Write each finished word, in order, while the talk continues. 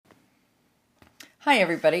Hi,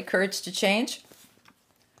 everybody. Courage to Change,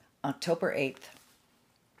 October 8th.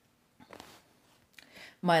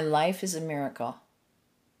 My life is a miracle.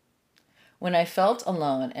 When I felt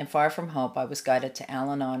alone and far from hope, I was guided to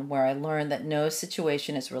Al Anon, where I learned that no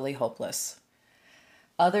situation is really hopeless.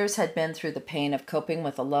 Others had been through the pain of coping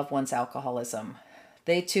with a loved one's alcoholism.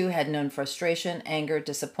 They too had known frustration, anger,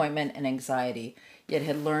 disappointment, and anxiety, yet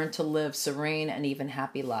had learned to live serene and even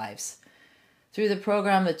happy lives. Through the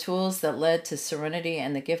program, the tools that led to serenity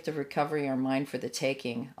and the gift of recovery are mine for the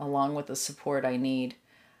taking, along with the support I need.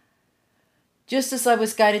 Just as I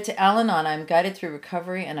was guided to Al Anon, I am guided through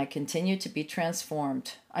recovery and I continue to be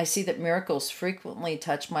transformed. I see that miracles frequently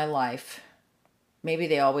touch my life. Maybe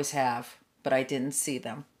they always have, but I didn't see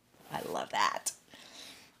them. I love that.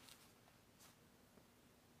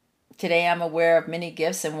 Today I'm aware of many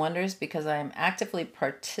gifts and wonders because I am actively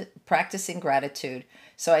practicing gratitude.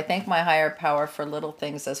 So I thank my higher power for little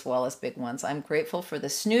things as well as big ones. I'm grateful for the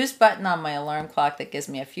snooze button on my alarm clock that gives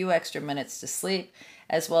me a few extra minutes to sleep,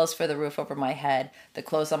 as well as for the roof over my head, the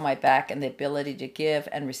clothes on my back, and the ability to give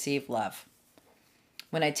and receive love.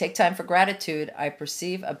 When I take time for gratitude, I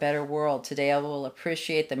perceive a better world. Today I will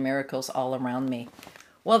appreciate the miracles all around me.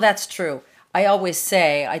 Well, that's true. I always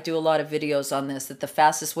say, I do a lot of videos on this, that the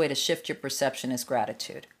fastest way to shift your perception is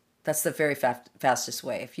gratitude. That's the very fastest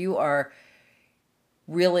way. If you are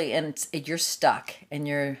really, and you're stuck and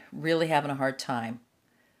you're really having a hard time,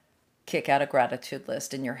 kick out a gratitude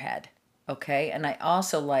list in your head. Okay? And I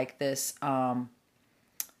also like this, I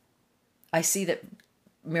see that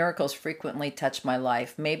miracles frequently touch my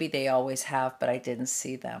life. Maybe they always have, but I didn't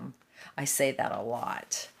see them. I say that a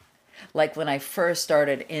lot. Like when I first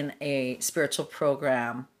started in a spiritual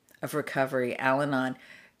program of recovery, Al Anon,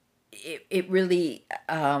 it really,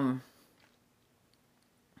 I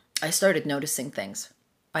started noticing things.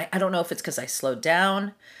 I don't know if it's because I slowed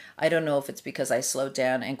down. I don't know if it's because I slowed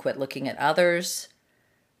down and quit looking at others,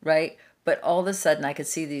 right? But all of a sudden I could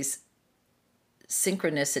see these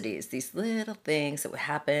synchronicities, these little things that would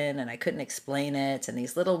happen and I couldn't explain it, and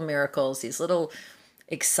these little miracles, these little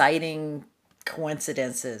exciting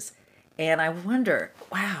coincidences. And I wonder,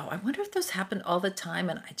 wow, I wonder if those happened all the time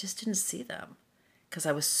and I just didn't see them because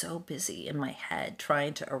I was so busy in my head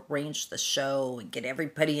trying to arrange the show and get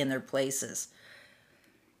everybody in their places.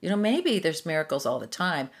 You know, maybe there's miracles all the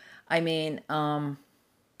time. I mean,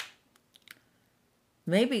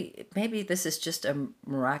 maybe this is just a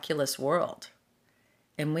miraculous world.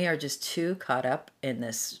 And we are just too caught up in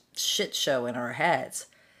this shit show in our heads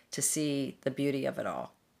to see the beauty of it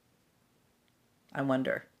all. I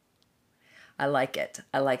wonder. I like it.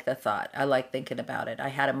 I like the thought. I like thinking about it. I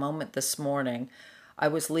had a moment this morning. I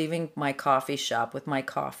was leaving my coffee shop with my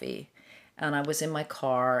coffee, and I was in my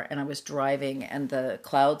car and I was driving, and the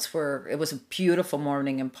clouds were, it was a beautiful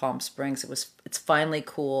morning in Palm Springs. It's finally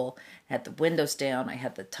cool. I had the windows down. I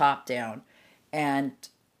had the top down, and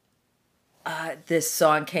this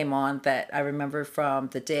song came on that I remember from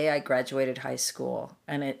the day I graduated high school,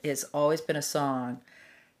 and it has always been a song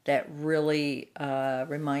that really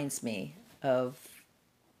reminds me of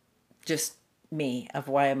just me, of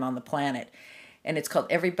why I'm on the planet. And it's called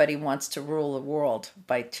Everybody Wants to Rule the World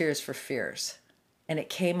by Tears for Fears. And it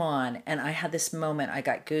came on, and I had this moment, I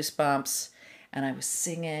got goosebumps, and I was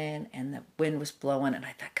singing, and the wind was blowing, and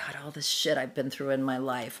I thought, God, all this shit I've been through in my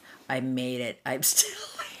life, I made it. I'm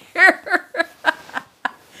still here.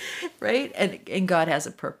 Right? And God has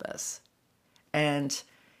a purpose. And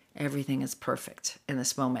everything is perfect in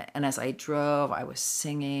this moment. And as I drove, I was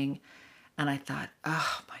singing, and I thought,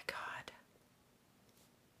 oh my God,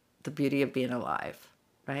 the beauty of being alive,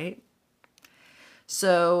 right?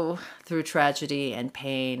 So through tragedy and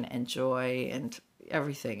pain and joy and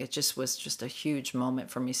everything, it just was just a huge moment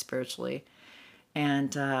for me spiritually.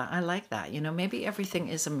 And I like that. You know, maybe everything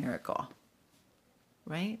is a miracle,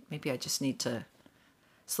 right? Maybe I just need to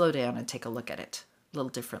slow down and take a look at it a little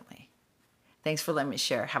differently. Thanks for letting me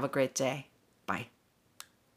share. Have a great day. Bye.